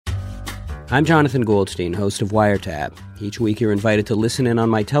I'm Jonathan Goldstein, host of Wiretap. Each week you're invited to listen in on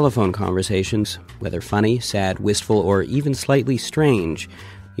my telephone conversations, whether funny, sad, wistful, or even slightly strange.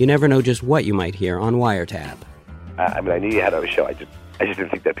 You never know just what you might hear on Wiretap. I knew you had a show. I just didn't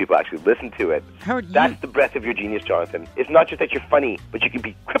think that people actually listened to it. That's the breadth of your genius, Jonathan. It's not just that you're funny, but you can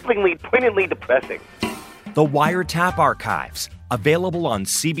be cripplingly, poignantly depressing. The Wiretap Archives, available on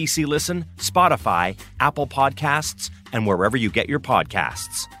CBC Listen, Spotify, Apple Podcasts, and wherever you get your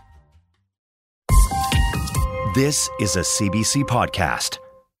podcasts. This is a CBC podcast.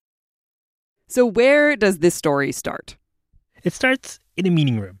 So where does this story start? It starts in a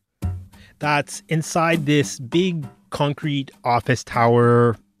meeting room that's inside this big concrete office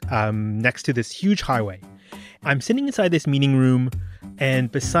tower next to this huge highway. I'm sitting inside this meeting room,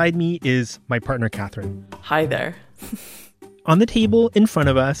 and beside me is my partner, Catherine. Hi there. On the table in front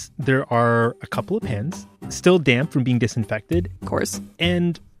of us, there are a couple of pens, still damp from being disinfected. Of course.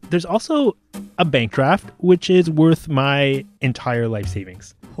 And there's also a bank draft, which is worth my entire life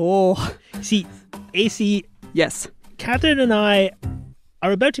savings. Oh. See, Acey. Yes. Catherine and I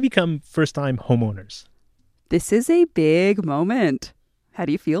are about to become first-time homeowners. This is a big moment. How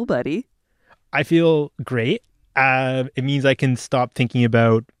do you feel, buddy? I feel great. It means I can stop thinking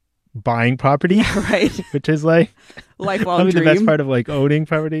about buying property. Right. Which is like lifelong probably dream. The best part of like owning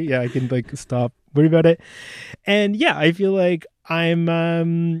property. Yeah, I can like stop worry about it. And yeah, I feel like I'm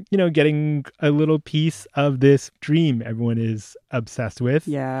getting a little piece of this dream everyone is obsessed with.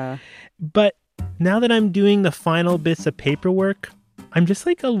 Yeah. But now that I'm doing the final bits of paperwork, I'm just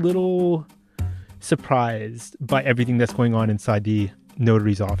like a little surprised by everything that's going on inside the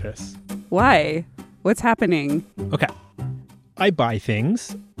notary's office. Why? What's happening? Okay. I buy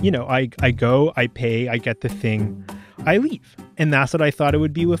things. I go, I pay, I get the thing, I leave. And that's what I thought it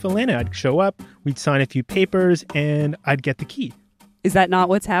would be with Elena. I'd show up, we'd sign a few papers, and I'd get the key. Is that not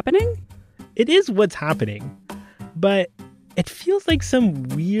what's happening? It is what's happening. But it feels like some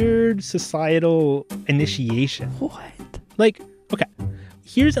weird societal initiation. What? Like, okay,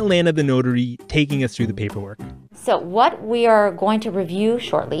 here's Elena the notary taking us through the paperwork. So what we are going to review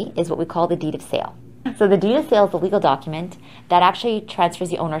shortly is what we call the deed of sale. So the deed of sale is the legal document that actually transfers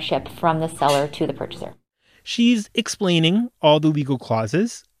the ownership from the seller to the purchaser. She's explaining all the legal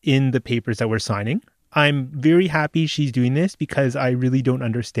clauses in the papers that we're signing. I'm very happy she's doing this because I really don't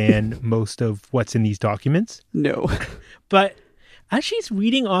understand most of what's in these documents. No. But as she's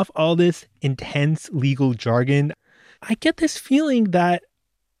reading off all this intense legal jargon, I get this feeling that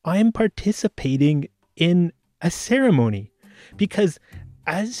I'm participating in a ceremony because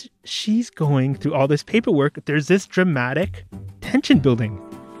as she's going through all this paperwork, there's this dramatic tension building.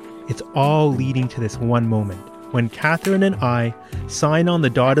 It's all leading to this one moment when Catherine and I sign on the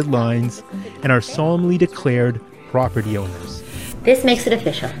dotted lines and are solemnly declared property owners. This makes it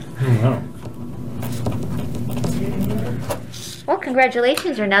official. Oh, wow. Well,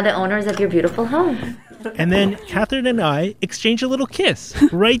 congratulations, you're now the owners of your beautiful home. And then Catherine and I exchange a little kiss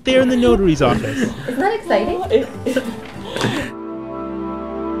right there in the notary's office. Isn't that exciting?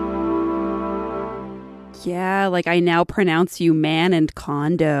 Yeah, like I now pronounce you man and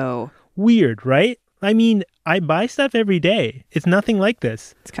condo. Weird, right? I mean, I buy stuff every day. It's nothing like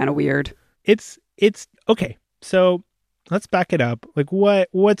this. It's kind of weird. It's okay. So let's back it up. Like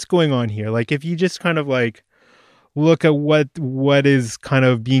what's going on here? Like if you just kind of like look at what is kind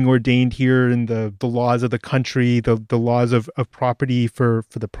of being ordained here in the laws of the country, the laws of property for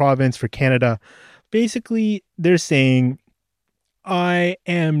the province, for Canada. Basically, they're saying, I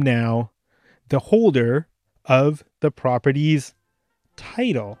am now the holder of the property's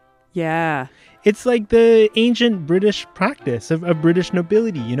title. Yeah. It's like the ancient British practice of British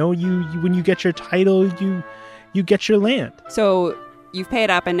nobility. You when you get your title, you get your land. So you've paid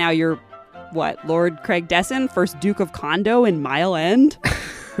up and now you're what? Lord Craig Desson, first Duke of Condo in Mile End?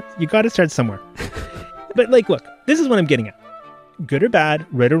 You got to start somewhere. But like, look, this is what I'm getting at. Good or bad,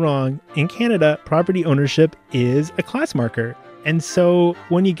 right or wrong, in Canada, property ownership is a class marker. And so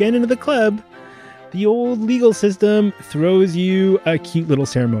when you get into the club, the old legal system throws you a cute little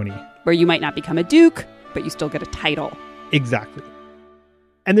ceremony. Where you might not become a duke, but you still get a title. Exactly.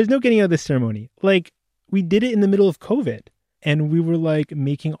 And there's no getting out of this ceremony. Like, we did it in the middle of COVID. And we were like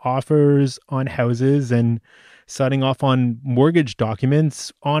making offers on houses and signing off on mortgage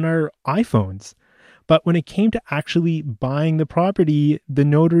documents on our iPhones. But when it came to actually buying the property, the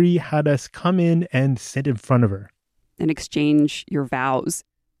notary had us come in and sit in front of her. And exchange your vows.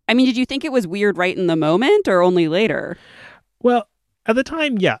 I mean, did you think it was weird right in the moment or only later? Well, at the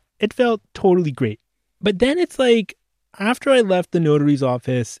time, yeah, it felt totally great. But then it's like, after I left the notary's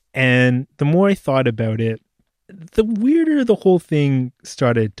office and the more I thought about it, the weirder the whole thing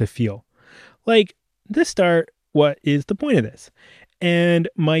started to feel. Like, to start, what is the point of this? And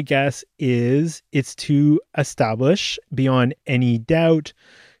my guess is it's to establish beyond any doubt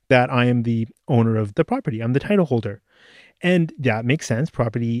that I am the owner of the property. I'm the title holder. And that makes sense.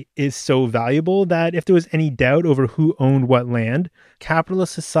 Property is so valuable that if there was any doubt over who owned what land,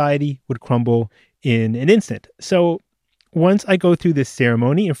 capitalist society would crumble in an instant. So once I go through this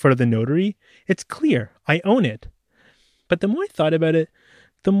ceremony in front of the notary, it's clear I own it. But the more I thought about it,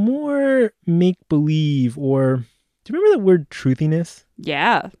 the more make-believe, or do you remember that word truthiness?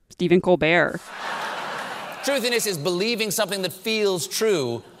 Yeah, Stephen Colbert. Truthiness is believing something that feels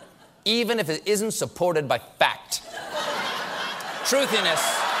true, even if it isn't supported by fact. Truthiness.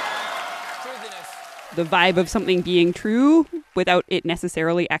 The vibe of something being true without it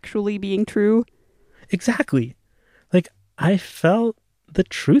necessarily actually being true. Exactly. Like, I felt the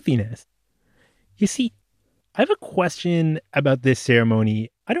truthiness. You see, I have a question about this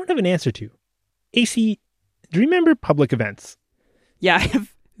ceremony I don't have an answer to. Acey, do you remember public events? Yeah, I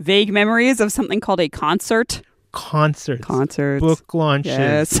have vague memories of something called a concert. Concerts. Book launches.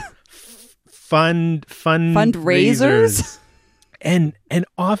 Yes. Fundraisers. And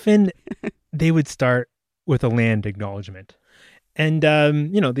often they would start with a land acknowledgement. And,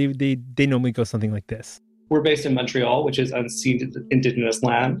 they normally go something like this. We're based in Montreal, which is unceded Indigenous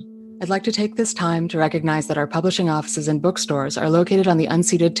land. I'd like to take this time to recognize that our publishing offices and bookstores are located on the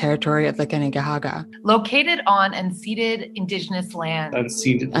unceded territory of the Kanien'kehá. Located on unceded Indigenous land.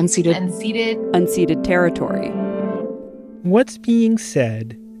 Unceded territory. What's being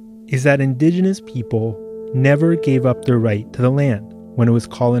said is that Indigenous people never gave up their right to the land when it was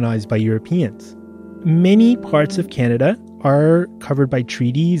colonized by Europeans. Many parts of Canada are covered by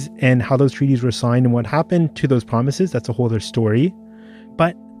treaties, and how those treaties were signed and what happened to those promises, that's a whole other story.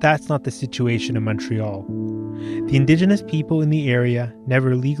 But that's not the situation in Montreal. The Indigenous people in the area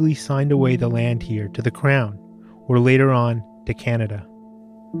never legally signed away the land here to the Crown, or later on to Canada.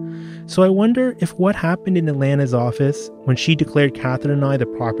 So I wonder if what happened in Atlanta's office when she declared Catherine and I the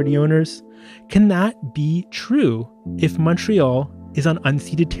property owners, can that be true if Montreal is on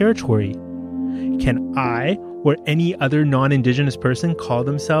unceded territory? Can I or any other non-Indigenous person call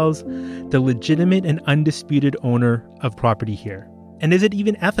themselves the legitimate and undisputed owner of property here? And is it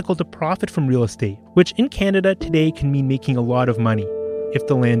even ethical to profit from real estate, which in Canada today can mean making a lot of money if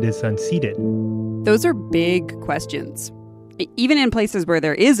the land is unceded? Those are big questions. Even in places where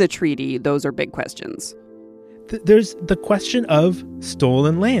there is a treaty, those are big questions. There's the question of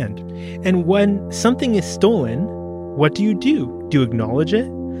stolen land. And when something is stolen, what do? Do you acknowledge it?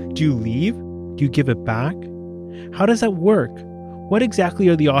 Do you leave? Do you give it back? How does that work? What exactly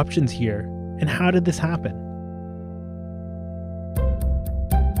are the options here? And how did this happen?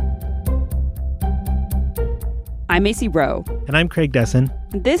 I'm Acey Rowe. And I'm Craig Desson.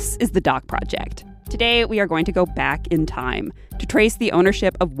 This is The Doc Project. Today, we are going to go back in time to trace the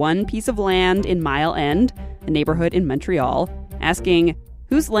ownership of one piece of land in Mile End, a neighborhood in Montreal, asking,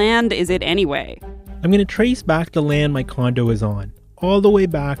 whose land is it anyway? I'm going to trace back the land my condo is on, all the way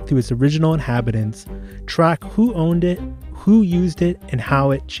back to its original inhabitants, track who owned it, who used it, and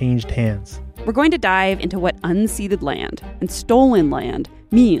how it changed hands. We're going to dive into what unceded land and stolen land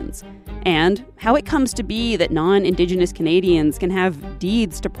means, and how it comes to be that non-Indigenous Canadians can have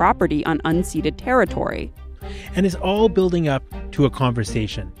deeds to property on unceded territory. And it's all building up to a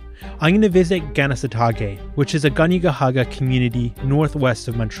conversation. I'm going to visit Kanesatake, which is a Kanien'kehá community northwest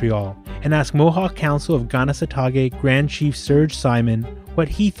of Montreal, and ask Mohawk Council of Kanesatake Grand Chief Serge Simon what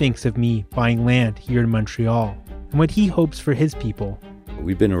he thinks of me buying land here in Montreal, and what he hopes for his people.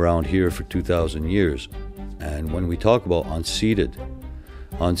 We've been around here for 2,000 years, and when we talk about unceded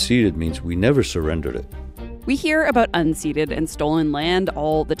means we never surrendered it. We hear about unceded and stolen land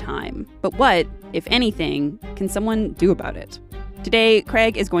all the time. But what, if anything, can someone do about it? Today,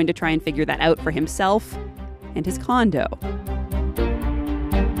 Craig is going to try and figure that out for himself and his condo.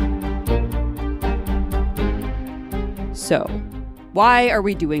 So, why are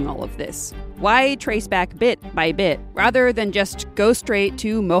we doing all of this? Why trace back bit by bit, rather than just go straight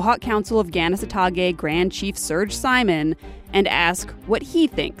to Mohawk Council of Kanesatake Grand Chief Serge Simon and ask what he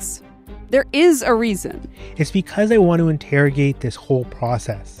thinks? There is a reason. It's because I want to interrogate this whole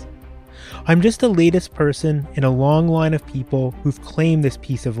process. I'm just the latest person in a long line of people who've claimed this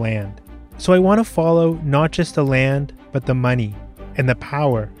piece of land. So I want to follow not just the land, but the money and the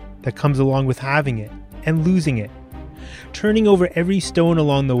power that comes along with having it and losing it, turning over every stone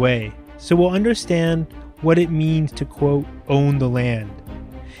along the way, so we'll understand what it means to, quote, own the land,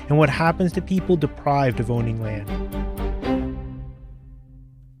 and what happens to people deprived of owning land.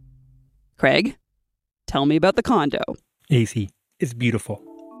 Craig, tell me about the condo. Acey, it's beautiful.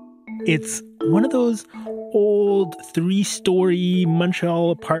 It's one of those old 3-story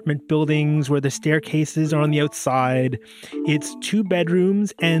Montreal apartment buildings where the staircases are on the outside. It's 2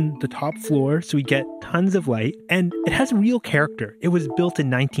 bedrooms and the top floor, so we get tons of light. And it has real character. It was built in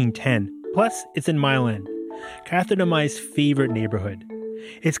 1910. Plus, it's in Mile End, Catherine and I's favorite neighborhood.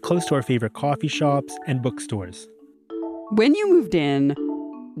 It's close to our favorite coffee shops and bookstores. When you moved in,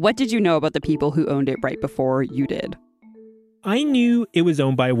 what did you know about the people who owned it right before you did? I knew it was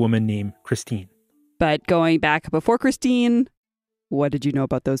owned by a woman named Christine. But going back before Christine, what did you know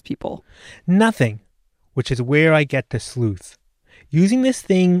about those people? Nothing, which is where I get to sleuth. Using this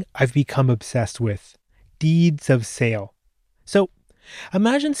thing I've become obsessed with, deeds of sale. So,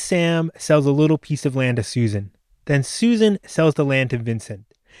 imagine Sam sells a little piece of land to Susan. Then Susan sells the land to Vincent.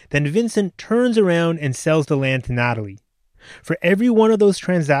 Then Vincent turns around and sells the land to Natalie. For every one of those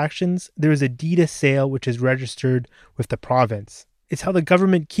transactions, there is a deed of sale which is registered with the province. It's how the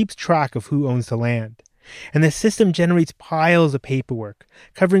government keeps track of who owns the land. And the system generates piles of paperwork,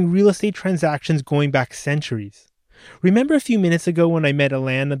 covering real estate transactions going back centuries. Remember a few minutes ago when I met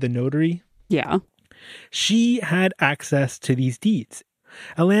Alana, the notary? Yeah. She had access to these deeds.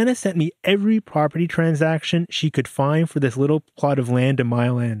 Alana sent me every property transaction she could find for this little plot of land in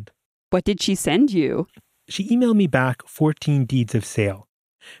Mile End. What did she send you? She emailed me back 14 deeds of sale.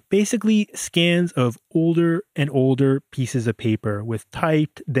 Basically, scans of older and older pieces of paper with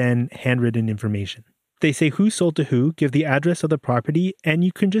typed, then handwritten information. They say who sold to who, give the address of the property, and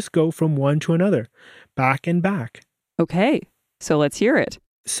you can just go from one to another, back and back. Okay, so let's hear it.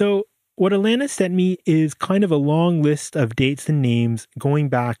 So, what Alana sent me is kind of a long list of dates and names going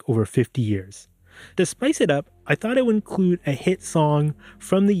back over 50 years. To spice it up, I thought it would include a hit song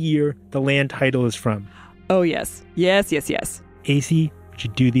from the year the land title is from. Oh, yes. Yes. Acey, would you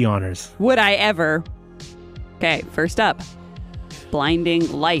do the honors? Would I ever? Okay, first up,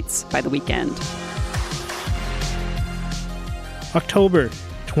 Blinding Lights by The Weeknd. October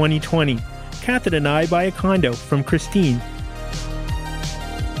 2020, Catherine and I buy a condo from Christine.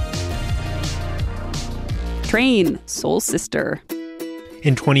 Train, Soul Sister.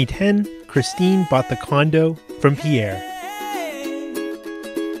 In 2010, Christine bought the condo from Pierre.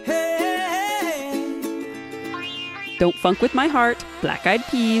 Don't Funk With My Heart, Black Eyed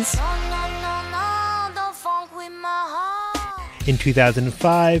Peas. In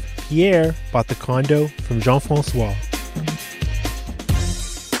 2005, Pierre bought the condo from Jean-François.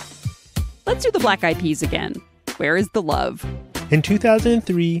 Let's do the Black Eyed Peas again. Where is the love? In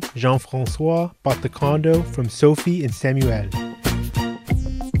 2003, Jean-François bought the condo from Sophie and Samuel.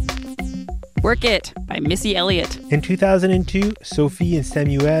 Work It by Missy Elliott. In 2002, Sophie and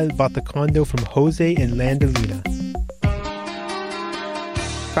Samuel bought the condo from Jose and Landalina.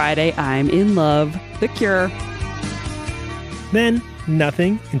 Friday, I'm in Love, The Cure. Then,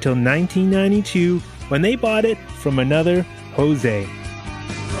 nothing until 1992 when they bought it from another Jose.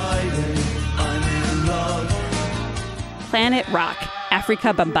 Friday, I'm in love. Planet Rock,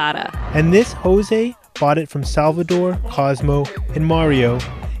 Africa Bambaataa. And this Jose bought it from Salvador, Cosmo, and Mario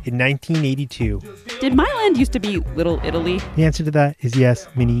in 1982. Did my land used to be Little Italy? The answer to that is yes,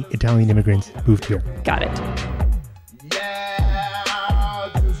 many Italian immigrants moved here. Got it.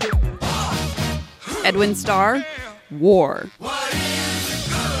 Edwin Starr, War.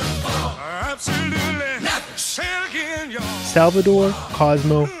 Salvador,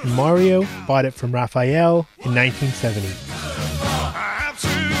 Cosmo, and Mario bought it from Raphael in 1970.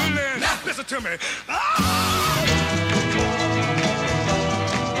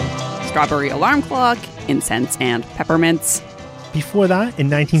 Strawberry Alarm Clock, Incense and Peppermints. Before that, in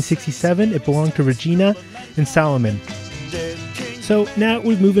 1967, it belonged to Regina and Salomon. So now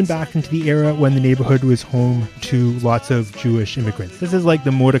we're moving back into the era when the neighborhood was home to lots of Jewish immigrants. This is like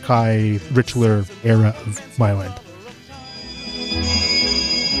the Mordecai Richler era of Mile End.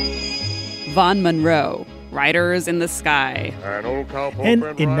 Von Monroe, Riders in the Sky. And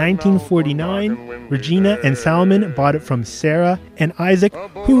in 1949, Regina and Salomon bought it from Sarah and Isaac,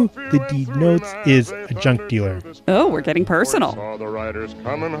 who, the deed notes, is a junk dealer. Oh, we're getting personal.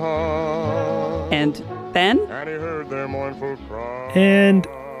 And then? And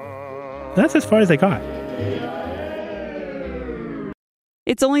that's as far as I got.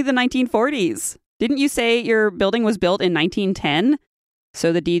 It's only the 1940s. Didn't you say your building was built in 1910?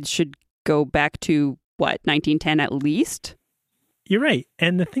 So the deeds should go back to, what, 1910 at least? You're right.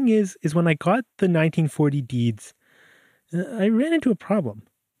 And the thing is when I got the 1940 deeds, I ran into a problem.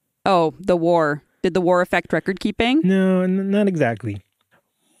 Oh, the war. Did the war affect record keeping? No, not exactly.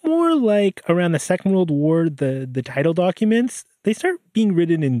 More like around the Second World War, the title documents, they start being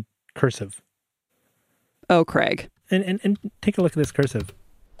written in cursive. Oh, Craig. And take a look at this cursive.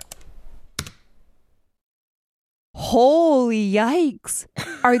 Holy yikes.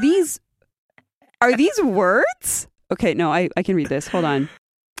 Are these words? Okay, no, I can read this. Hold on.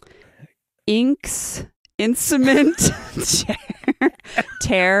 Inks, instrument,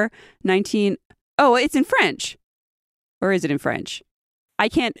 tear, 19... Oh, it's in French. Or is it in French? I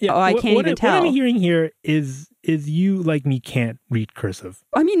can't tell. What I'm hearing here is you, like me, can't read cursive.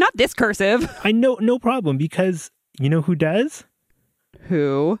 I mean, not this cursive. I know, no problem, because you know who does?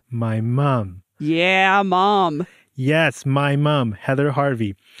 Who? My mom. Yeah, mom. Yes, my mom, Heather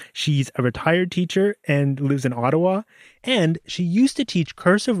Harvey. She's a retired teacher and lives in Ottawa, and she used to teach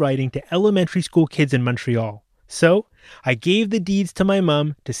cursive writing to elementary school kids in Montreal. So I gave the deeds to my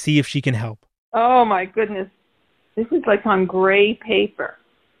mom to see if she can help. Oh, my goodness. This is like on gray paper.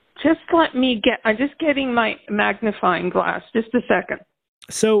 Just let me I'm just getting my magnifying glass. Just a second.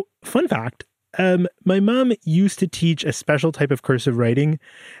 So, fun fact, my mom used to teach a special type of cursive writing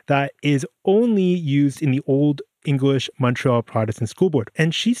that is only used in the Old English Montreal Protestant School Board.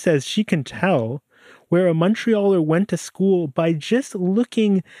 And she says she can tell where a Montrealer went to school by just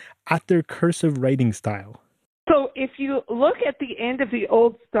looking at their cursive writing style. So if you look at the end of the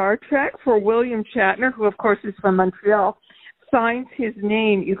old Star Trek for William Shatner, who of course is from Montreal, signs his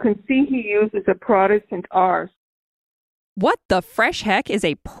name, you can see he uses a Protestant R. What the fresh heck is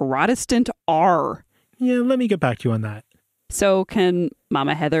a Protestant R? Yeah, let me get back to you on that. So can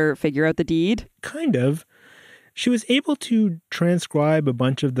Mama Heather figure out the deed? Kind of. She was able to transcribe a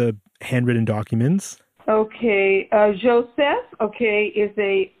bunch of the handwritten documents. Okay, Joseph,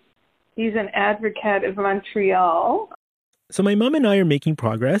 he's an advocate of Montreal. So my mom and I are making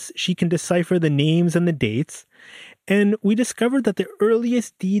progress. She can decipher the names and the dates. And we discovered that the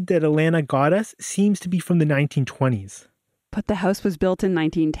earliest deed that Alana got us seems to be from the 1920s. But the house was built in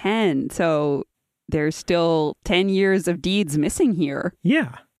 1910, so there's still 10 years of deeds missing here.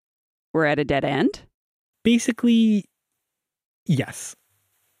 Yeah. We're at a dead end? Basically, yes.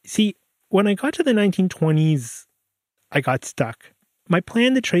 See, when I got to the 1920s, I got stuck. My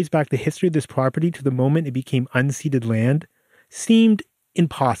plan to trace back the history of this property to the moment it became unceded land seemed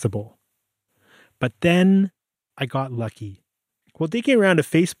impossible. But then I got lucky. While digging around a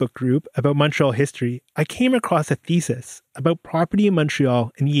Facebook group about Montreal history, I came across a thesis about property in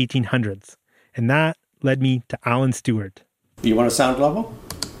Montreal in the 1800s, and that led me to Alan Stewart. You want a sound level?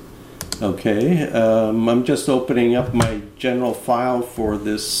 Okay, I'm just opening up my general file for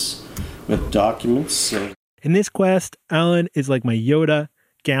this with documents. In this quest, Alan is like my Yoda,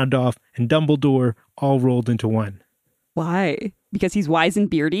 Gandalf, and Dumbledore all rolled into one. Why? Because he's wise and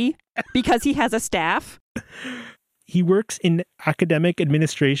beardy? Because he has a staff? He works in academic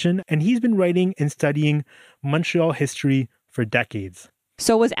administration, and he's been writing and studying Montreal history for decades.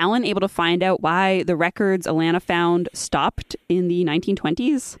 So was Alan able to find out why the records Alana found stopped in the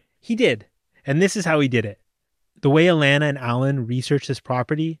 1920s? He did. And this is how he did it. The way Alana and Alan researched this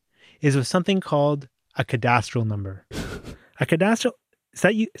property is with something called a cadastral number. A cadastral... Is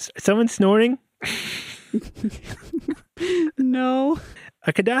that you? Someone snoring? No.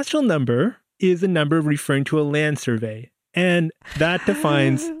 A cadastral number is a number referring to a land survey, and that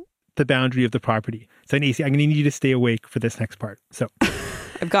defines the boundary of the property. So, Acey, I'm going to need you to stay awake for this next part. So,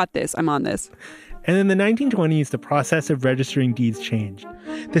 I've got this. I'm on this. And in the 1920s, the process of registering deeds changed.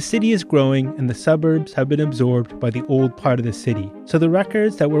 The city is growing, and the suburbs have been absorbed by the old part of the city. So the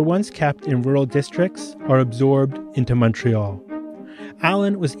records that were once kept in rural districts are absorbed into Montreal.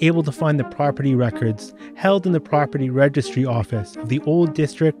 Alan was able to find the property records held in the property registry office of the old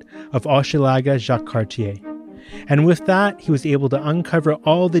district of Hochelaga Jacques Cartier. And with that, he was able to uncover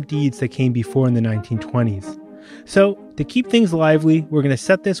all the deeds that came before in the 1920s. So, to keep things lively, we're going to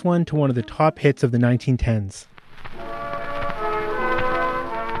set this one to one of the top hits of the 1910s.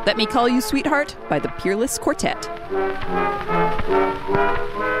 Let Me Call You Sweetheart by the Peerless Quartet.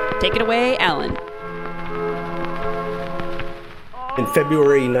 Take it away, Alan. In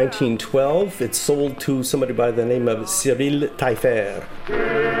February 1912, it sold to somebody by the name of Cyril Taillefer.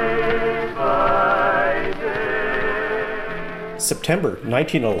 September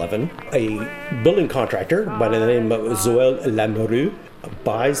 1911, a building contractor by the name of Zoël Lamoureux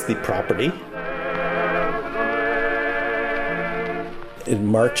buys the property. In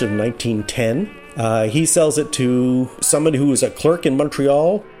March of 1910, he sells it to somebody who was a clerk in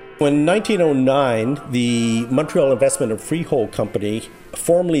Montreal. In 1909, the Montreal Investment and Freehold Company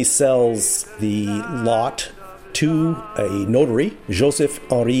formally sells the lot to a notary,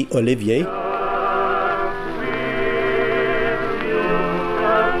 Joseph-Henri Olivier.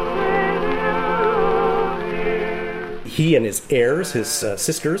 He and his heirs, his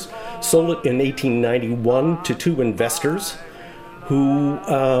sisters, sold it in 1891 to two investors who,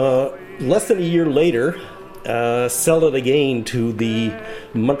 less than a year later, sell it again to the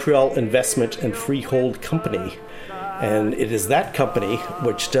Montreal Investment and Freehold Company. And it is that company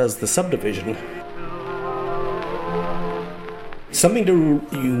which does the subdivision. Something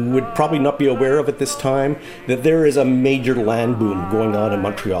you would probably not be aware of at this time, that there is a major land boom going on in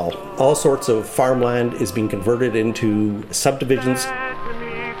Montreal. All sorts of farmland is being converted into subdivisions.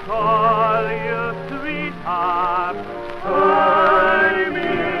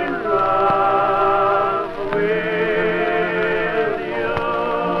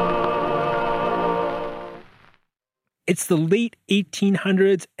 It's the late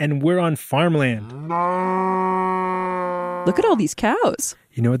 1800s and we're on farmland. Look at all these cows.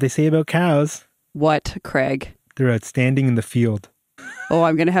 You know what they say about cows? What, Craig? They're outstanding in the field. Oh,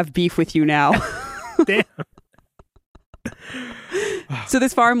 I'm going to have beef with you now. Damn. So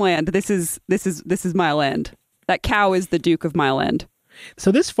this farmland, this is Mile End. That cow is the Duke of Mile End.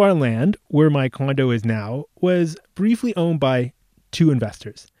 So this farmland, where my condo is now, was briefly owned by two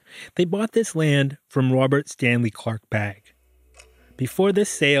investors. They bought this land from Robert Stanley Clark Bagg. Before this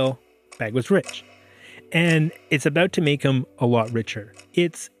sale, Bagg was rich. And it's about to make him a lot richer.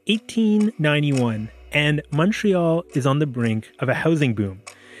 It's 1891, and Montreal is on the brink of a housing boom.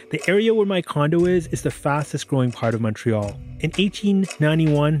 The area where my condo is the fastest growing part of Montreal. In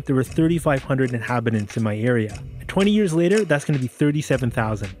 1891, there were 3,500 inhabitants in my area. 20 years later, that's going to be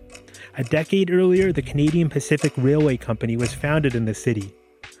 37,000. A decade earlier, the Canadian Pacific Railway Company was founded in the city.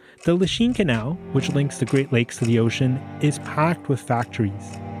 The Lachine Canal, which links the Great Lakes to the ocean, is packed with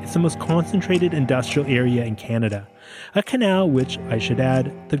factories. It's the most concentrated industrial area in Canada. A canal which, I should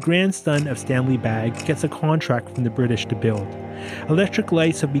add, the grandson of Stanley Bagg gets a contract from the British to build. Electric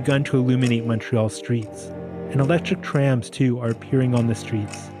lights have begun to illuminate Montreal streets. And electric trams, too, are appearing on the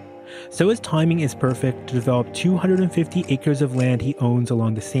streets. So his timing is perfect to develop 250 acres of land he owns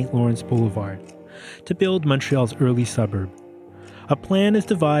along the St. Lawrence Boulevard to build Montreal's early suburb. A plan is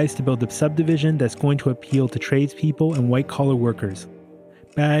devised to build a subdivision that's going to appeal to tradespeople and white-collar workers.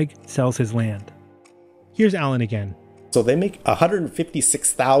 Bagg sells his land. Here's Alan again. So they make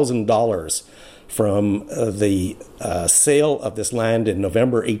 $156,000 from the sale of this land in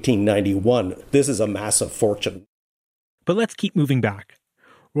November 1891. This is a massive fortune. But let's keep moving back.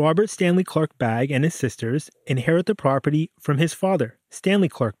 Robert Stanley Clark Bagg and his sisters inherit the property from his father, Stanley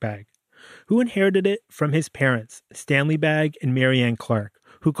Clark Bagg, who inherited it from his parents, Stanley Bagg and Mary Ann Clark,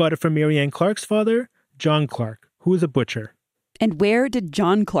 who got it from Mary Ann Clark's father, John Clark, who was a butcher. And where did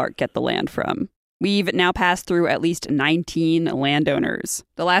John Clark get the land from? We've now passed through at least 19 landowners.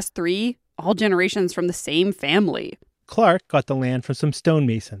 The last 3, all generations from the same family. Clark got the land from some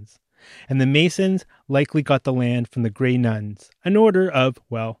stonemasons. And the Masons likely got the land from the Grey Nuns, an order of,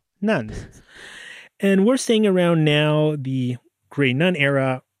 well, nuns. And we're staying around now the Grey Nun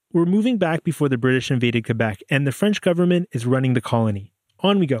era. We're moving back before the British invaded Quebec, and the French government is running the colony.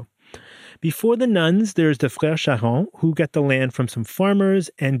 On we go. Before the nuns, there's the Frères Charron, who get the land from some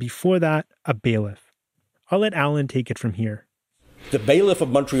farmers, and before that, a bailiff. I'll let Alan take it from here. The bailiff of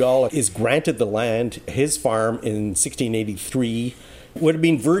Montreal is granted the land, his farm, in 1683. It would have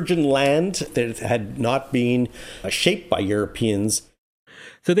been virgin land that had not been shaped by Europeans.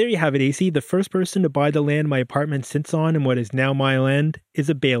 So there you have it, Acey. The first person to buy the land my apartment sits on in what is now Mile End is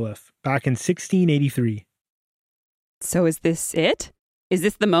a bailiff, back in 1683. So is this it? Is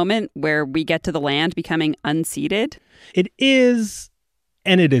this the moment where we get to the land becoming unceded? It is,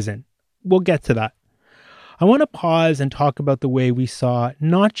 and it isn't. We'll get to that. I want to pause and talk about the way we saw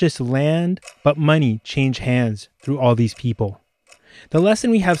not just land, but money change hands through all these people. The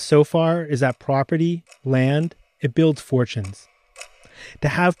lesson we have so far is that property, land, it builds fortunes. To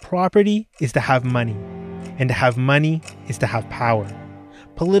have property is to have money, and to have money is to have power.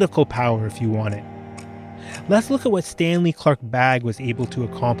 Political power, if you want it. Let's look at what Stanley Clark Bagg was able to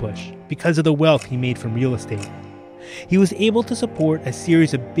accomplish because of the wealth he made from real estate. He was able to support a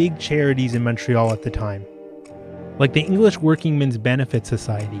series of big charities in Montreal at the time, like the English Workingmen's Benefit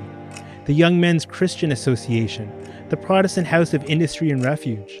Society, the Young Men's Christian Association, the Protestant House of Industry and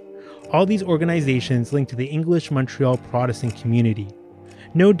Refuge. All these organizations linked to the English Montreal Protestant community.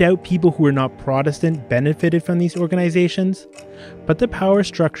 No doubt people who were not Protestant benefited from these organizations, but the power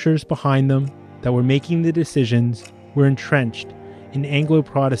structures behind them that were making the decisions were entrenched in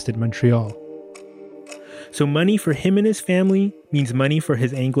Anglo-Protestant Montreal. So money for him and his family means money for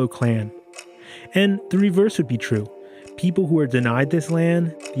his Anglo clan. And the reverse would be true. People who are denied this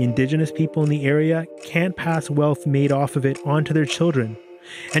land, the indigenous people in the area, can't pass wealth made off of it onto their children,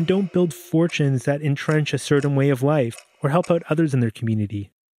 and don't build fortunes that entrench a certain way of life or help out others in their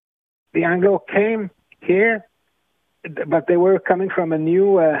community. The Anglo came here, but they were coming from a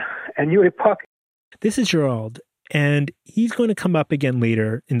new epoch. This is Gerald, and he's going to come up again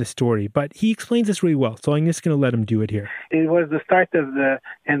later in the story, but he explains this really well, so I'm just going to let him do it here. It was the start of the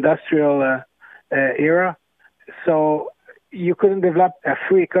industrial era, so you couldn't develop a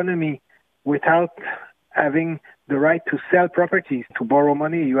free economy without having the right to sell properties. To borrow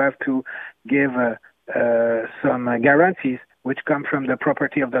money, you have to give some guarantees which come from the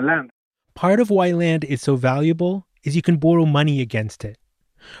property of the land. Part of why land is so valuable is you can borrow money against it.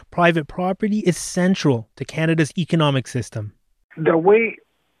 Private property is central to Canada's economic system. The way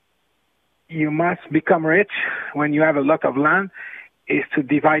you must become rich when you have a lot of land is to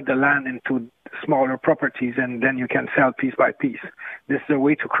divide the land into smaller properties, and then you can sell piece by piece. This is a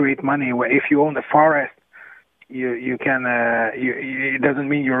way to create money. Where if you own a forest, you can. It doesn't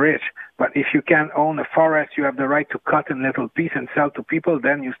mean you're rich, but if you can own a forest, you have the right to cut in little pieces and sell to people.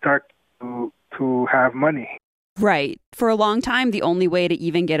 Then you start to have money. Right. For a long time, the only way to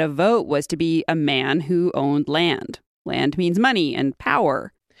even get a vote was to be a man who owned land. Land means money and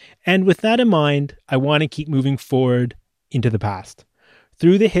power. And with that in mind, I want to keep moving forward into the past,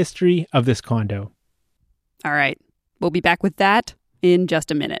 through the history of this condo. All right. We'll be back with that in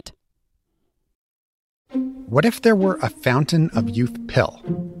just a minute. What if there were a fountain of youth pill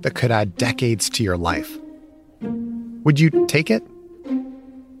that could add decades to your life? Would you take it?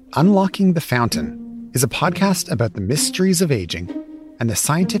 Unlocking the Fountain is a podcast about the mysteries of aging and the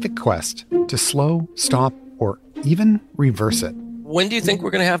scientific quest to slow, stop, or even reverse it. When do you think we're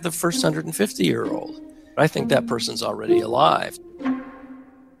going to have the first 150-year-old? I think that person's already alive.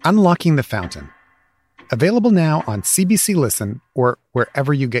 Unlocking the Fountain. Available now on CBC Listen or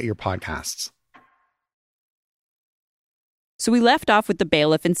wherever you get your podcasts. So we left off with the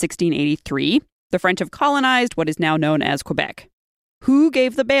bailiff in 1683. The French have colonized what is now known as Quebec. Who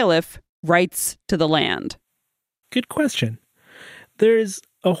gave the bailiff rights to the land? Good question. There's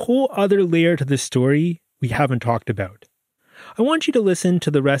a whole other layer to this story we haven't talked about. I want you to listen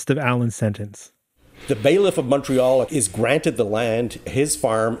to the rest of Alan's sentence. The bailiff of Montreal is granted the land, his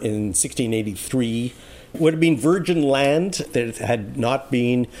farm, in 1683. Would have been virgin land that had not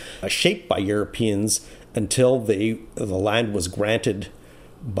been shaped by Europeans until the land was granted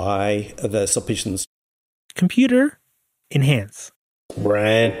by the Sulpicians. Computer, enhance.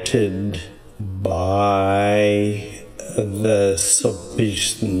 Granted by the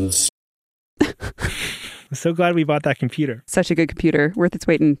Sulpicians. I'm so glad we bought that computer. Such a good computer, worth its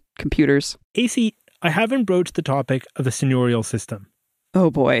weight in computers. Acey, I haven't broached the topic of the seigneurial system.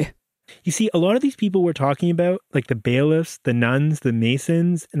 Oh boy. You see, a lot of these people we're talking about, like the bailiffs, the nuns, the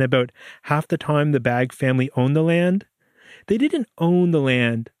masons, and about half the time the Bag family owned the land, they didn't own the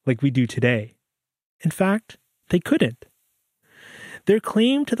land like we do today. In fact, they couldn't. Their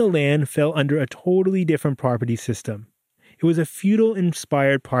claim to the land fell under a totally different property system. It was a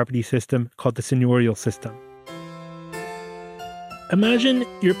feudal-inspired property system called the seigneurial system. Imagine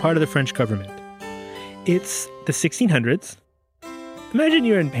you're part of the French government. It's the 1600s. Imagine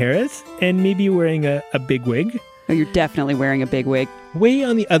you're in Paris and maybe you're wearing a big wig. Oh, you're definitely wearing a big wig. Way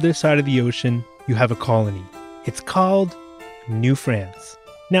on the other side of the ocean, you have a colony. It's called New France.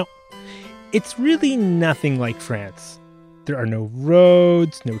 Now, it's really nothing like France. There are no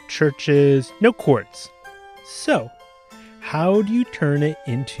roads, no churches, no courts. So, how do you turn it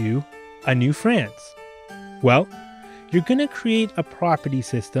into a New France? Well, you're going to create a property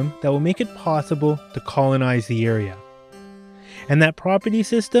system that will make it possible to colonize the area. And that property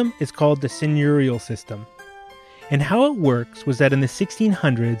system is called the seigneurial system. And how it works was that in the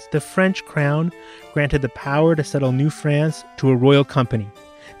 1600s, the French crown granted the power to settle New France to a royal company.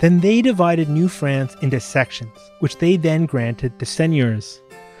 Then they divided New France into sections, which they then granted to seigneurs,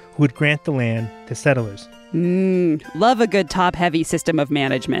 who would grant the land to settlers. Love a good top-heavy system of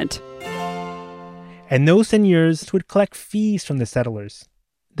management. And those seigneurs would collect fees from the settlers.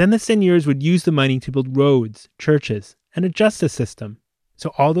 Then the seigneurs would use the money to build roads, churches, and a justice system.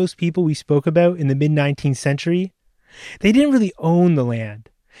 So all those people we spoke about in the mid-19th century, they didn't really own the land.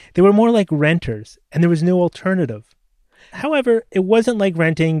 They were more like renters, and there was no alternative. However, it wasn't like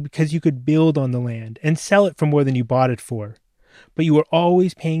renting because you could build on the land and sell it for more than you bought it for. But you were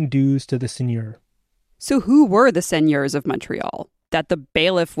always paying dues to the seigneur. So who were the seigneurs of Montreal that the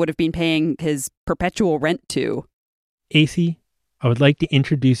bailiff would have been paying his perpetual rent to? Acey, I would like to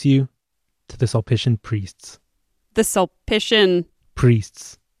introduce you to the Sulpician priests. The Sulpician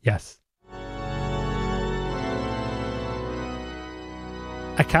priests, yes.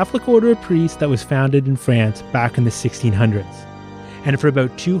 A Catholic order of priests that was founded in France back in the 1600s. And for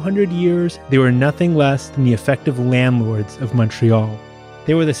about 200 years, they were nothing less than the effective landlords of Montreal.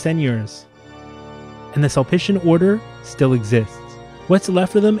 They were the seigneurs. And the Sulpician order still exists. What's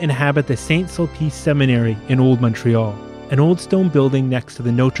left of them inhabit the Saint Sulpice Seminary in Old Montreal, an old stone building next to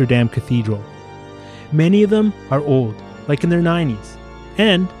the Notre Dame Cathedral. Many of them are old, like in their 90s,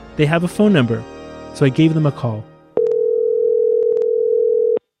 and they have a phone number, so I gave them a call.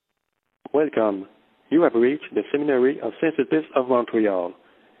 Welcome. You have reached the Seminary of Saint Sulpice of Montreal.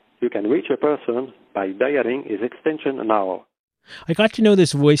 You can reach a person by dialing his extension now. I got to know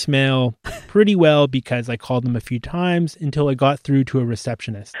this voicemail pretty well because I called them a few times until I got through to a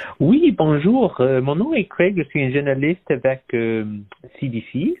receptionist. Oui, bonjour. Mon nom est Craig. Je suis un journaliste avec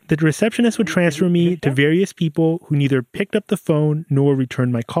CBC. The receptionist would transfer me to various people who neither picked up the phone nor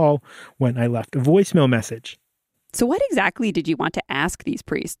returned my call when I left a voicemail message. So what exactly did you want to ask these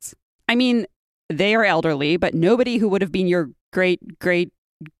priests? I mean, they are elderly, but nobody who would have been your great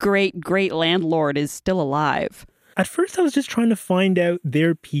landlord is still alive. At first, I was just trying to find out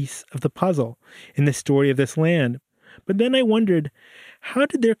their piece of the puzzle in the story of this land. But then I wondered, how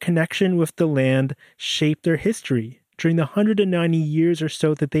did their connection with the land shape their history during the 190 years or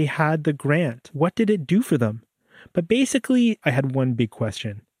so that they had the grant? What did it do for them? But basically, I had one big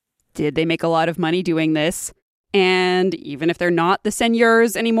question. Did they make a lot of money doing this? And even if they're not the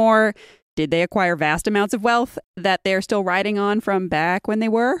seigneurs anymore, did they acquire vast amounts of wealth that they're still riding on from back when they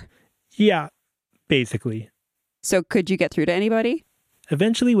were? Yeah, basically. So could you get through to anybody?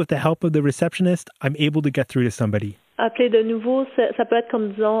 Eventually, with the help of the receptionist, I'm able to get through to somebody. Appeler de nouveau, ça peut être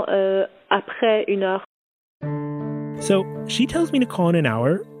comme disons après une heure. So she tells me to call in an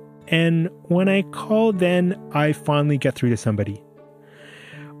hour, and when I call then, I finally get through to somebody.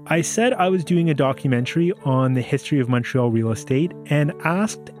 I said I was doing a documentary on the history of Montreal real estate and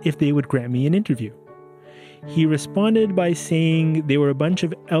asked if they would grant me an interview. He responded by saying they were a bunch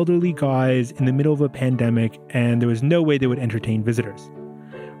of elderly guys in the middle of a pandemic and there was no way they would entertain visitors.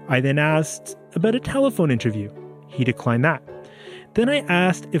 I then asked about a telephone interview. He declined that. Then I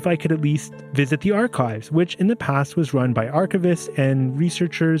asked if I could at least visit the archives, which in the past was run by archivists and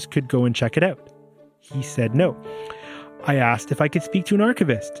researchers could go and check it out. He said no. I asked if I could speak to an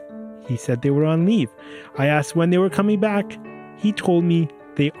archivist. He said they were on leave. I asked when they were coming back. He told me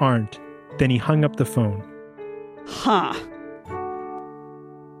they aren't. Then he hung up the phone. Huh.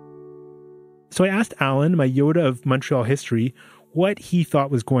 So I asked Alan, my Yoda of Montreal history, what he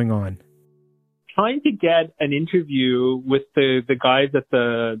thought was going on. Trying to get an interview with the guys at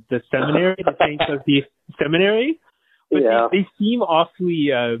the seminary, the Saint Sulpice Seminary, but yeah. they seem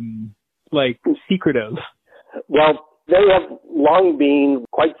awfully secretive. Well, they have long been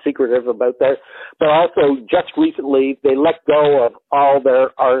quite secretive about that, but also just recently they let go of all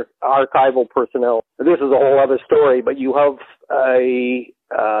their archival personnel. This is a whole other story, but you have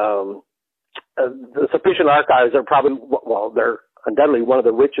the Sulpician archives are probably, they're undoubtedly one of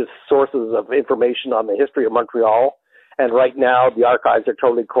the richest sources of information on the history of Montreal, and right now the archives are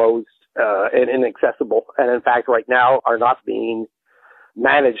totally closed and inaccessible, and in fact right now are not being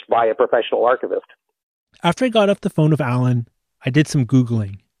managed by a professional archivist. After I got off the phone with Alan, I did some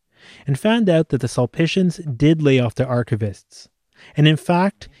Googling and found out that the Sulpicians did lay off their archivists. And in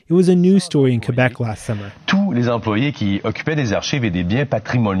fact, it was a news story in Quebec last summer. Tous les employés qui occupaient des archives et des biens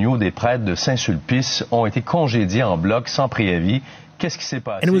patrimoniaux des prêtres de Saint-Sulpice ont été congédiés en bloc sans préavis. Qu'est-ce qui s'est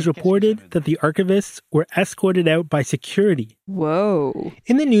passé? And it was reported that the archivists were escorted out by security. Whoa.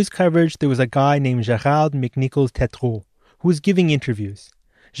 In the news coverage, there was a guy named Gerald McNichols-Tétrault who was giving interviews.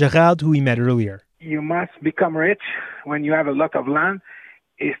 Gerald, who we met earlier. You must become rich when you have a lot of land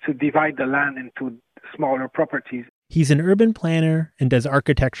is to divide the land into smaller properties. He's an urban planner and does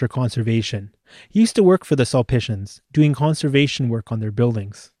architecture conservation. He used to work for the Sulpicians, doing conservation work on their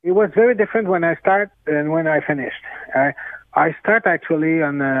buildings. It was very different when I started and when I finished. I started actually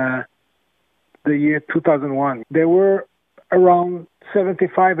on the year 2001. There were around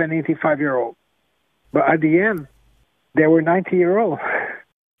 75 and 85-year-olds. But at the end, there were 90-year-olds.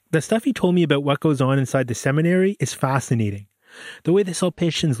 The stuff he told me about what goes on inside the seminary is fascinating. The way the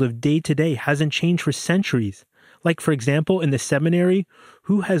Sulpicians live day to day hasn't changed for centuries. Like, for example, in the seminary,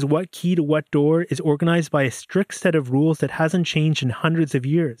 who has what key to what door is organized by a strict set of rules that hasn't changed in hundreds of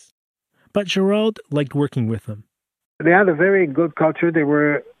years. But Gerald liked working with them. They had a very good culture. They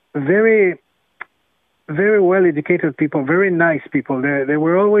were very, very well-educated people, very nice people. They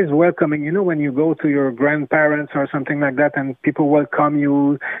were always welcoming. You know, when you go to your grandparents or something like that and people welcome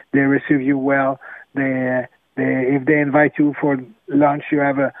you, they receive you well. If they invite you for lunch, you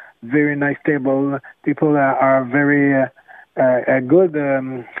have a very nice table. People are very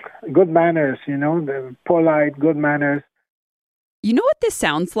good manners, you know, polite, good manners. You know what this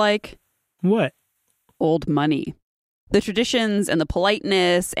sounds like? What? Old money. The traditions and the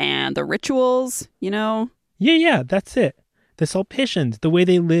politeness and the rituals, you know? Yeah, that's it. The Sulpicians, the way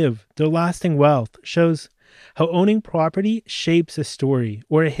they live, their lasting wealth, shows how owning property shapes a story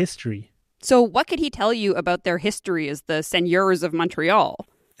or a history. So what could he tell you about their history as the seigneurs of Montreal?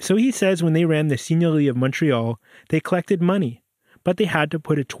 So he says when they ran the Seigneurie of Montreal, they collected money, but they had to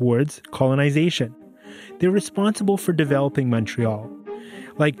put it towards colonization. They're responsible for developing Montreal.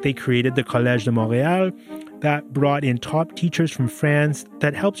 Like they created the Collège de Montréal that brought in top teachers from France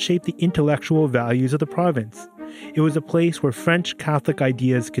that helped shape the intellectual values of the province. It was a place where French Catholic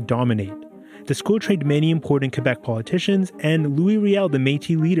ideas could dominate. The school trained many important Quebec politicians, and Louis Riel, the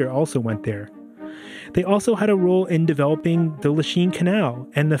Métis leader, also went there. They also had a role in developing the Lachine Canal,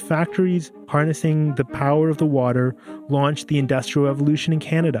 and the factories harnessing the power of the water launched the Industrial Revolution in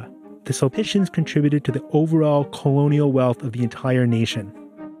Canada. The Sulpicians contributed to the overall colonial wealth of the entire nation.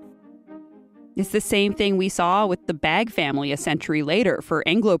 It's the same thing we saw with the Bag family a century later for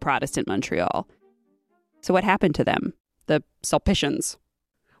Anglo-Protestant Montreal. So what happened to them, the Sulpicians?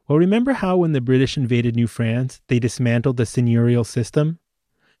 Well, remember how when the British invaded New France, they dismantled the seigneurial system?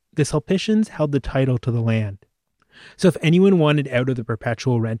 The Sulpicians held the title to the land. So if anyone wanted out of the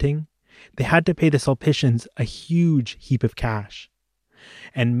perpetual renting, they had to pay the Sulpicians a huge heap of cash.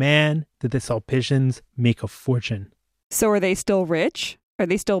 And man, did the Sulpicians make a fortune. So are they still rich? Are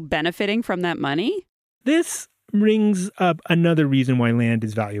they still benefiting from that money? This brings up another reason why land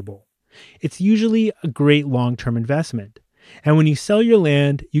is valuable. It's usually a great long-term investment. And when you sell your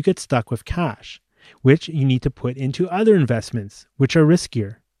land, you get stuck with cash, which you need to put into other investments, which are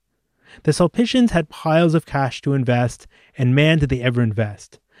riskier. The Sulpicians had piles of cash to invest, and man, did they ever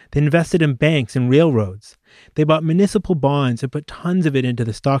invest. They invested in banks and railroads. They bought municipal bonds and put tons of it into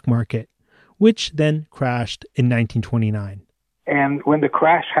the stock market, which then crashed in 1929. And when the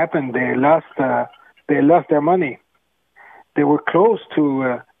crash happened, they lost their money. They were close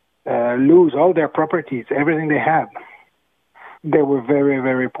to lose all their properties, everything they had. They were very,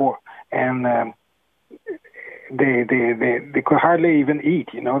 very poor, and they could hardly even eat.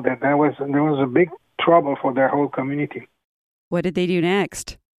 You know, there was a big trouble for their whole community. What did they do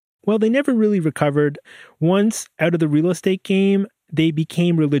next? Well, they never really recovered. Once out of the real estate game, they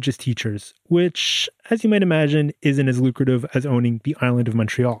became religious teachers, which, as you might imagine, isn't as lucrative as owning the island of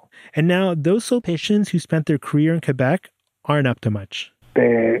Montreal. And now those Sulpicians who spent their career in Quebec aren't up to much.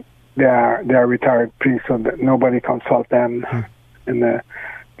 They are retired priests, so that nobody consult them, and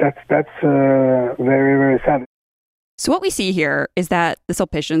that's very, very sad. So what we see here is that the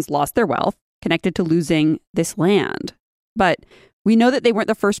Sulpicians lost their wealth connected to losing this land. But we know that they weren't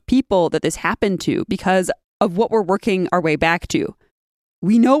the first people that this happened to because of what we're working our way back to.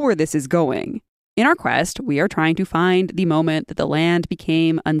 We know where this is going. In our quest, we are trying to find the moment that the land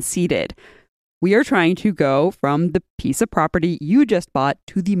became unceded. We are trying to go from the piece of property you just bought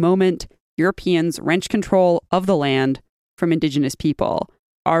to the moment Europeans wrenched control of the land from Indigenous people.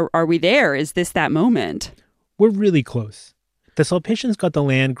 Are we there? Is this that moment? We're really close. The Sulpicians got the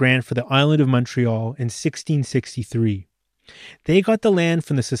land grant for the island of Montreal in 1663. They got the land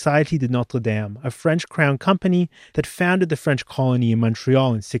from the Société de Notre Dame, a French crown company that founded the French colony in Montreal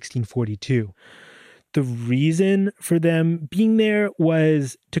in 1642. The reason for them being there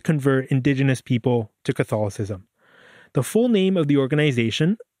was to convert Indigenous people to Catholicism. The full name of the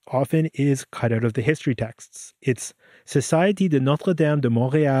organization often is cut out of the history texts. It's Société de Notre Dame de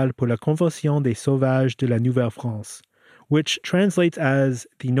Montréal pour la conversion des sauvages de la Nouvelle-France, which translates as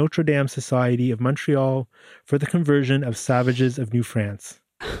the Notre Dame Society of Montreal for the conversion of savages of New France.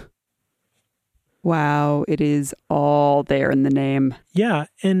 Wow, it is all there in the name. Yeah,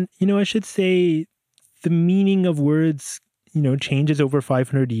 and, I should say the meaning of words, changes over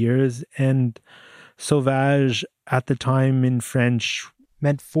 500 years, and sauvage at the time in French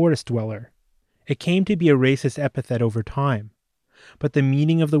meant forest dweller. It came to be a racist epithet over time, but the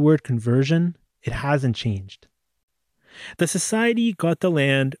meaning of the word conversion, it hasn't changed. The society got the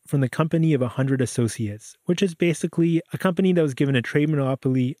land from the Company of 100 Associates, which is basically a company that was given a trade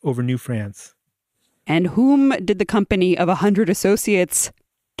monopoly over New France. And whom did the Company of 100 Associates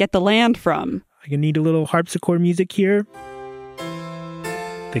get the land from? I need a little harpsichord music here.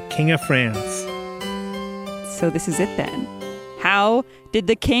 The King of France. So this is it then. How did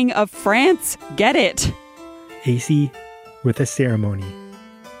the King of France get it? Acey, with a ceremony.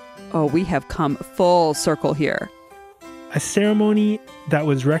 Oh, we have come full circle here. A ceremony that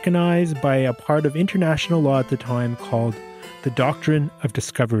was recognized by a part of international law at the time called the Doctrine of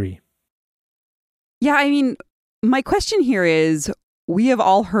Discovery. Yeah, my question here is, we have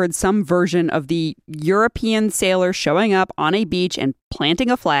all heard some version of the European sailor showing up on a beach and planting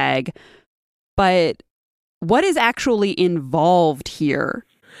a flag, but what is actually involved here?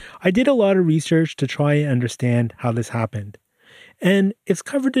 I did a lot of research to try and understand how this happened. And it's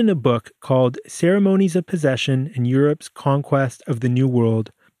covered in a book called Ceremonies of Possession and Europe's Conquest of the New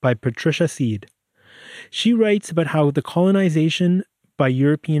World by Patricia Seed. She writes about how the colonization by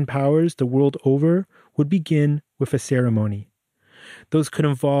European powers the world over would begin with a ceremony. Those could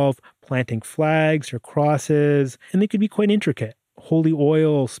involve planting flags or crosses, and they could be quite intricate. Holy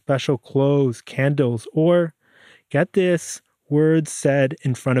oil, special clothes, candles, or, get this, words said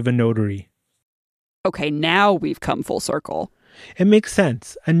in front of a notary. Okay, now we've come full circle. It makes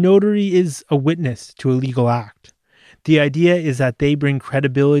sense. A notary is a witness to a legal act. The idea is that they bring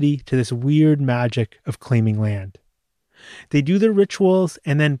credibility to this weird magic of claiming land. They do their rituals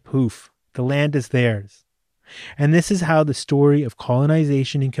and then poof, the land is theirs. And this is how the story of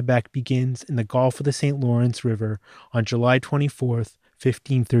colonization in Quebec begins in the Gulf of the St. Lawrence River on July 24th,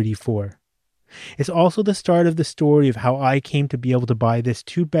 1534. It's also the start of the story of how I came to be able to buy this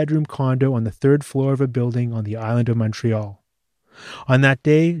 2-bedroom condo on the 3rd floor of a building on the island of Montreal. On that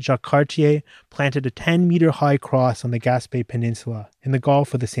day, Jacques Cartier planted a 10-meter high cross on the Gaspé Peninsula in the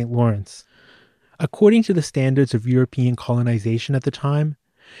Gulf of the St. Lawrence. According to the standards of European colonization at the time,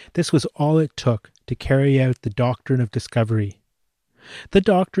 this was all it took to carry out the doctrine of discovery. The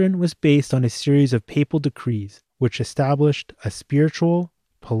doctrine was based on a series of papal decrees which established a spiritual,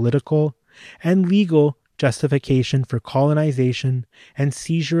 political, and legal justification for colonization and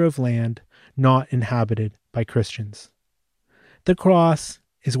seizure of land not inhabited by Christians. The cross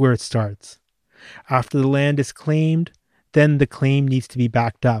is where it starts. After the land is claimed, then the claim needs to be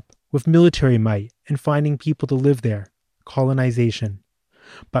backed up with military might and finding people to live there, colonization.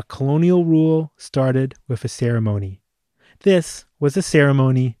 But colonial rule started with a ceremony. This was a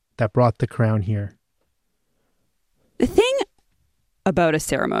ceremony that brought the crown here. The thing about a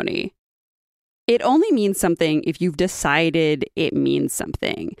ceremony, it only means something if you've decided it means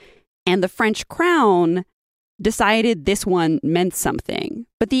something. And the French crown decided this one meant something.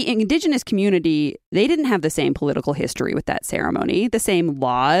 But the indigenous community, they didn't have the same political history with that ceremony, the same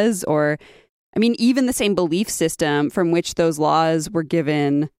laws, or, even the same belief system from which those laws were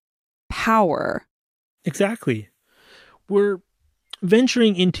given power. Exactly. We're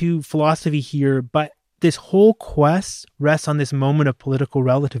venturing into philosophy here, but this whole quest rests on this moment of political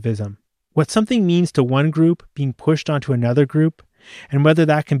relativism. What something means to one group being pushed onto another group, and whether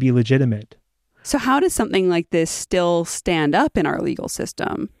that can be legitimate. So how does something like this still stand up in our legal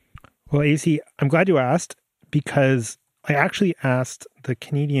system? Well, Acey, I'm glad you asked, because I actually asked the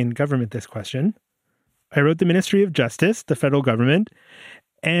Canadian government this question. I wrote the Ministry of Justice, the federal government,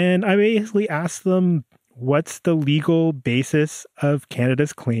 and I basically asked them, what's the legal basis of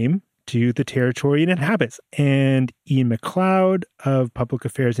Canada's claim to the territory it inhabits? And Ian McLeod of Public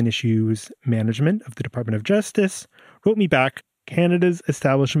Affairs and Issues Management of the Department of Justice wrote me back, Canada's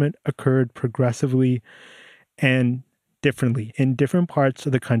establishment occurred progressively and differently in different parts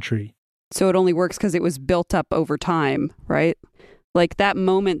of the country. So it only works because it was built up over time, right? Like that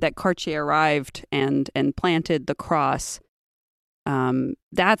moment that Cartier arrived and planted the cross,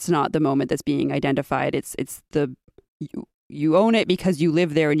 that's not the moment that's being identified. It's the you own it because you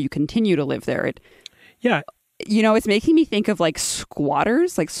live there and you continue to live there. Yeah. It's making me think of like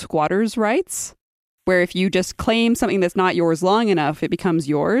squatters rights, where if you just claim something that's not yours long enough, it becomes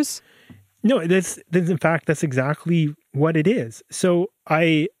yours. No, that's in fact, that's exactly what it is. So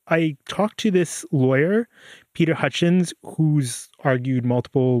I talked to this lawyer, Peter Hutchins, who's argued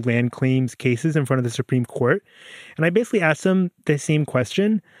multiple land claims cases in front of the Supreme Court. And I basically asked him the same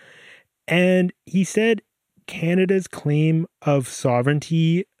question. And he said Canada's claim of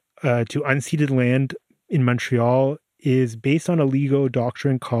sovereignty to unceded land in Montreal is based on a legal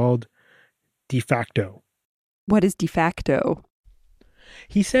doctrine called de facto. What is de facto?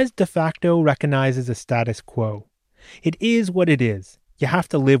 He says de facto recognizes a status quo. It is what it is. You have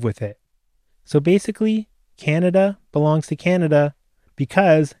to live with it. So basically, Canada belongs to Canada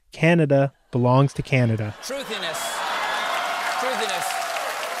because Canada belongs to Canada. Truthiness,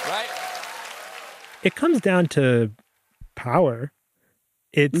 right? It comes down to power.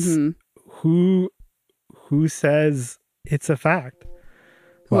 It's who says it's a fact.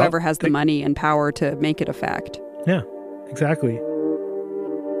 Whoever has the money and power to make it a fact. Yeah, exactly.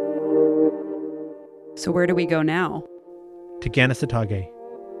 So where do we go now? To Kanesatake.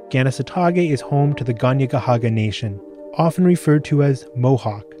 Kanesatake is home to the Kanien'kehá Nation, often referred to as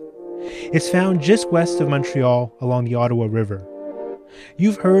Mohawk. It's found just west of Montreal along the Ottawa River.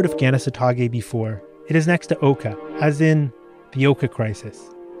 You've heard of Kanesatake before. It is next to Oka, as in the Oka crisis.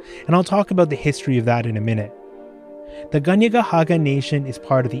 And I'll talk about the history of that in a minute. The Kanien'kehá Nation is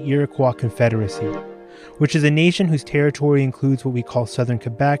part of the Iroquois Confederacy, which is a nation whose territory includes what we call southern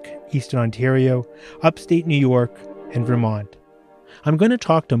Quebec, eastern Ontario, upstate New York, and Vermont. I'm going to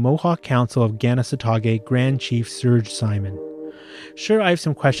talk to Mohawk Council of Kanesatake Grand Chief Serge Simon. Sure, I have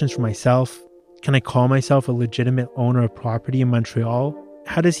some questions for myself. Can I call myself a legitimate owner of property in Montreal?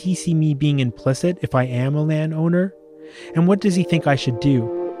 How does he see me being implicit if I am a landowner? And what does he think I should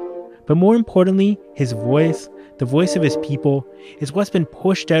do? But more importantly, his voice, the voice of his people, is what's been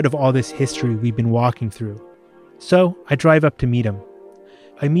pushed out of all this history we've been walking through. So I drive up to meet him.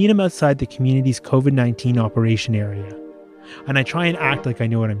 I meet him outside the community's COVID-19 operation area, and I try and act like I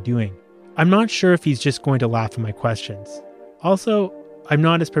know what I'm doing. I'm not sure if he's just going to laugh at my questions. Also, I'm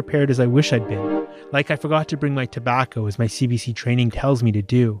not as prepared as I wish I'd been, like I forgot to bring my tobacco as my CBC training tells me to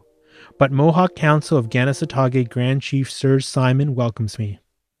do. But Mohawk Council of Kanesatake Grand Chief Serge Simon welcomes me.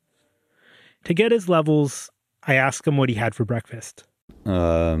 To get his levels, I asked him what he had for breakfast.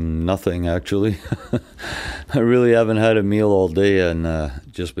 Nothing, actually. I really haven't had a meal all day and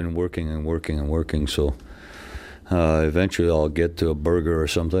just been working. So eventually I'll get to a burger or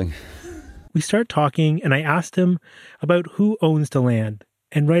something. We start talking, and I asked him about who owns the land.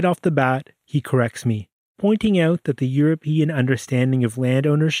 And right off the bat, he corrects me, pointing out that the European understanding of land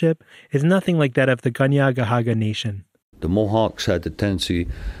ownership is nothing like that of the Kanien'kehá nation. The Mohawks had the tendency,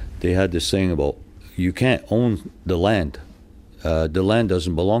 they had this saying about, you can't own the land. The land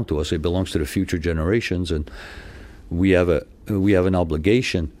doesn't belong to us. It belongs to the future generations, and we have an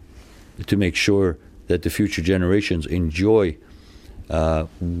obligation to make sure that the future generations enjoy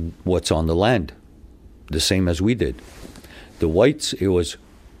what's on the land, the same as we did. The whites, it was,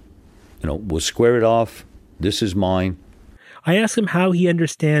 we'll square it off. This is mine. I ask him how he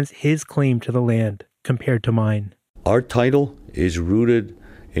understands his claim to the land compared to mine. Our title is rooted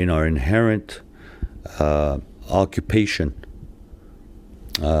in our inherent occupation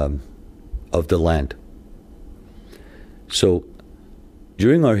of the land. So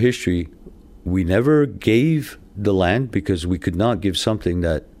during our history, we never gave the land because we could not give something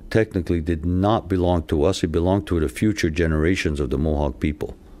that technically did not belong to us. It belonged to the future generations of the Mohawk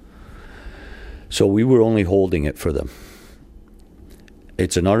people. So we were only holding it for them.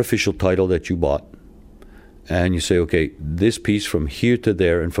 It's an artificial title that you bought. And you say, okay, this piece from here to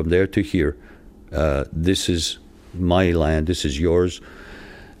there and from there to here, this is my land, this is yours.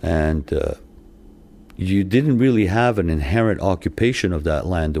 And you didn't really have an inherent occupation of that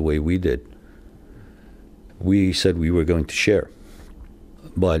land the way we did. We said we were going to share.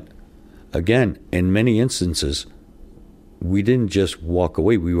 But again, in many instances, we didn't just walk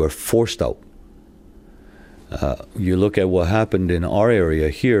away, we were forced out. You look at what happened in our area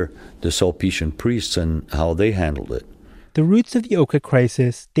here, the Sulpician priests and how they handled it. The roots of the Oka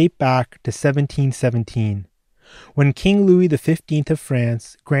crisis date back to 1717, when King Louis XV of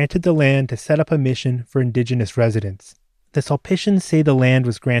France granted the land to set up a mission for indigenous residents. The Sulpicians say the land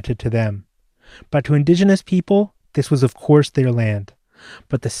was granted to them, but to indigenous people, this was of course their land.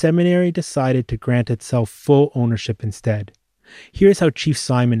 But the seminary decided to grant itself full ownership instead. Here's how Chief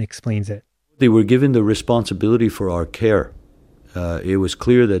Simon explains it. They were given the responsibility for our care. It was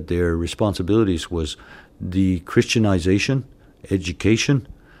clear that their responsibilities was the Christianization, education,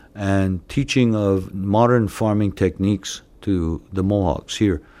 and teaching of modern farming techniques to the Mohawks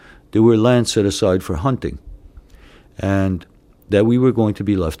here. There were lands set aside for hunting, and that we were going to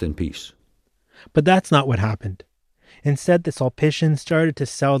be left in peace. But that's not what happened. Instead, the Sulpicians started to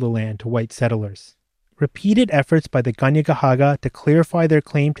sell the land to white settlers. Repeated efforts by the Kanien'kehá to clarify their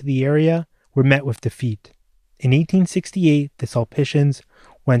claim to the area were met with defeat. In 1868, the Sulpicians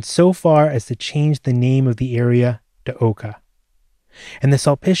went so far as to change the name of the area to Oka. And the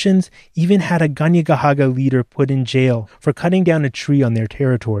Sulpicians even had a Kanien'kehá leader put in jail for cutting down a tree on their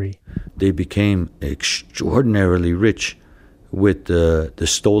territory. They became extraordinarily rich with the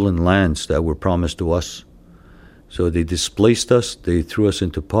stolen lands that were promised to us. So they displaced us, they threw us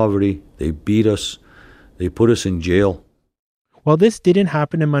into poverty, they beat us, they put us in jail. While this didn't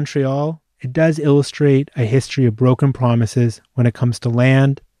happen in Montreal, it does illustrate a history of broken promises when it comes to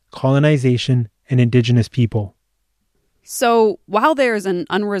land, colonization, and indigenous people. So while there's an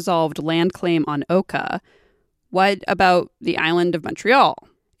unresolved land claim on Oka, what about the island of Montreal?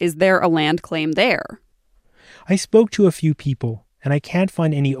 Is there a land claim there? I spoke to a few people, and I can't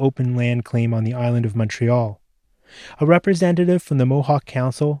find any open land claim on the island of Montreal. A representative from the Mohawk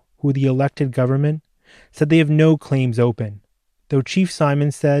Council, who are the elected government, said they have no claims open, though Chief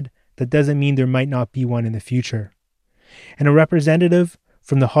Simon said that doesn't mean there might not be one in the future. And a representative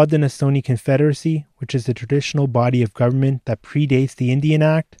from the Haudenosaunee Confederacy, which is the traditional body of government that predates the Indian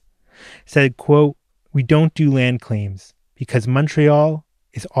Act, said, quote, "We don't do land claims because Montreal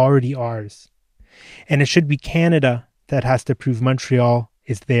is already ours. And it should be Canada that has to prove Montreal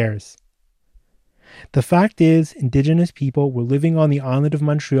is theirs." The fact is, Indigenous people were living on the island of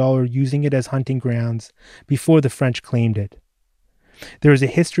Montreal or using it as hunting grounds before the French claimed it. There is a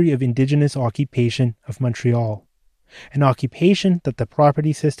history of Indigenous occupation of Montreal, an occupation that the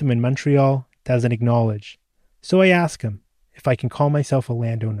property system in Montreal doesn't acknowledge. So I ask him if I can call myself a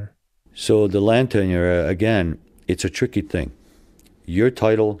landowner. So the land tenure, again, it's a tricky thing. Your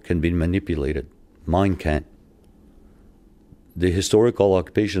title can be manipulated. Mine can't. The historical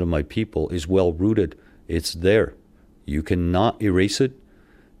occupation of my people is well rooted. It's there. You cannot erase it.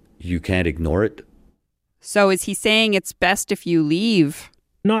 You can't ignore it. So is he saying it's best if you leave?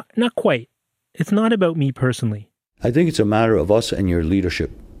 Not quite. It's not about me personally. I think it's a matter of us and your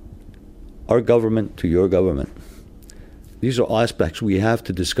leadership. Our government to your government. These are aspects we have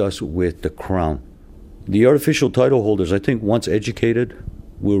to discuss with the Crown. The artificial title holders, I think, once educated,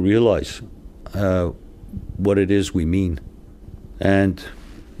 will realize what it is we mean. And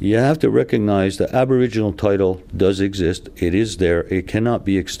you have to recognize the Aboriginal title does exist. It is there. It cannot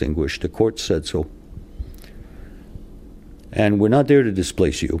be extinguished. The court said so. And we're not there to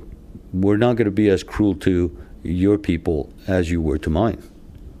displace you. We're not going to be as cruel to your people as you were to mine.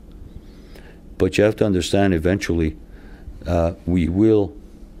 But you have to understand eventually we will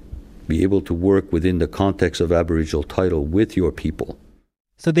be able to work within the context of Aboriginal title with your people.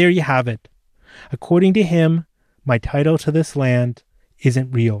 So there you have it. According to him, my title to this land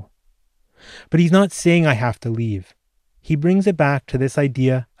isn't real. But he's not saying I have to leave. He brings it back to this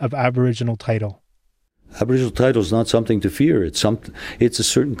idea of Aboriginal title. Aboriginal title is not something to fear. It's a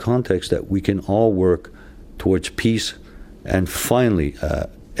certain context that we can all work towards peace and finally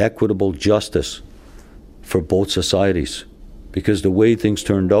equitable justice for both societies. Because the way things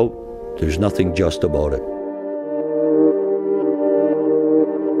turned out, there's nothing just about it.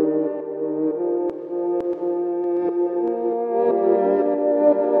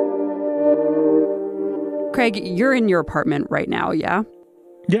 Craig, you're in your apartment right now, yeah?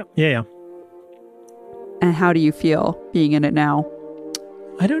 Yeah. And how do you feel being in it now?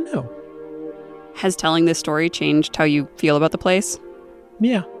 I don't know. Has telling this story changed how you feel about the place?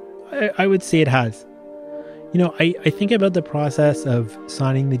 Yeah, I would say it has. You know, I think about the process of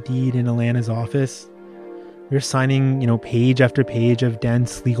signing the deed in Alana's office. We were signing, page after page of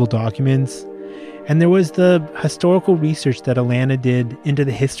dense legal documents. And there was the historical research that Alana did into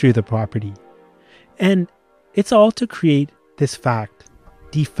the history of the property. And it's all to create this fact,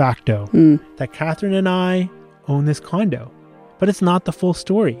 de facto, that Catherine and I own this condo. But it's not the full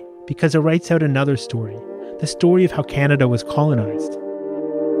story, because it writes out another story, the story of how Canada was colonized.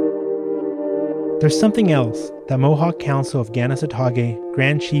 There's something else that Mohawk Council of Kanesatake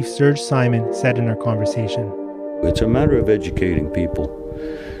Grand Chief Serge Simon said in our conversation. It's a matter of educating people.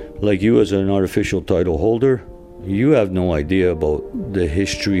 Like you as an artificial title holder, you have no idea about the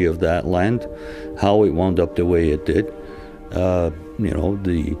history of that land, how it wound up the way it did. The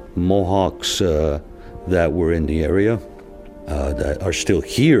Mohawks that were in the area that are still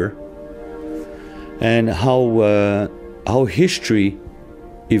here, and how history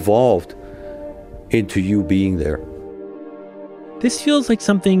evolved into you being there. This feels like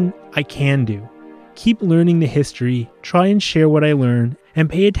something I can do. Keep learning the history, try and share what I learn, and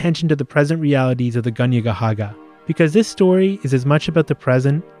pay attention to the present realities of the Kanien'kehá, because this story is as much about the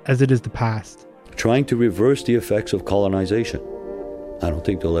present as it is the past. Trying to reverse the effects of colonization. I don't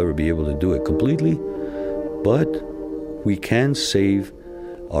think they'll ever be able to do it completely, but we can save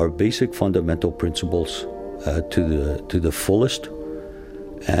our basic fundamental principles to the fullest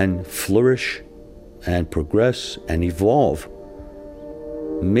and flourish and progress and evolve.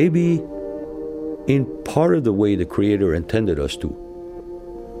 Maybe in part of the way the Creator intended us to.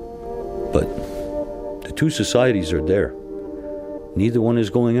 But the two societies are there. Neither one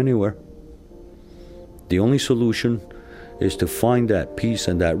is going anywhere. The only solution is to find that peace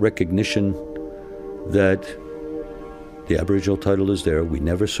and that recognition that the Aboriginal title is there. We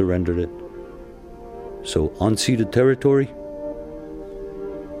never surrendered it. So unceded territory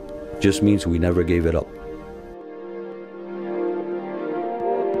just means we never gave it up.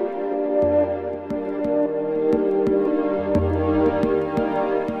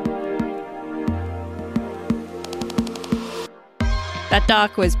 That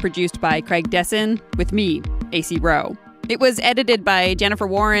doc was produced by Craig Desson with me, Acey Rowe. It was edited by Jennifer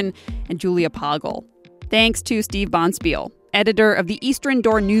Warren and Julia Poggle. Thanks to Steve Bonspiel, editor of the Eastern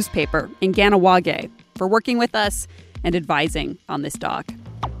Door newspaper in Kanien'kehá, for working with us and advising on this doc.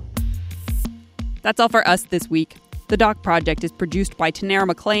 That's all for us this week. The Doc Project is produced by Tanara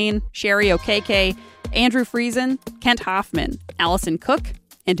McLean, Sherry Okeke, Andrew Friesen, Kent Hoffman, Allison Cook,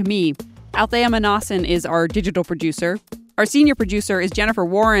 and me. Althea Manasan is our digital producer. Our senior producer is Jennifer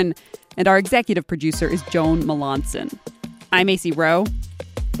Warren, and our executive producer is Joan Melanson. I'm Acey Rowe.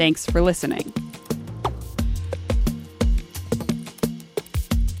 Thanks for listening.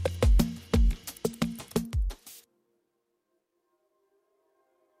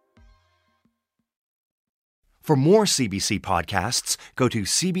 For more CBC podcasts, go to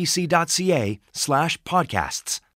cbc.ca/podcasts.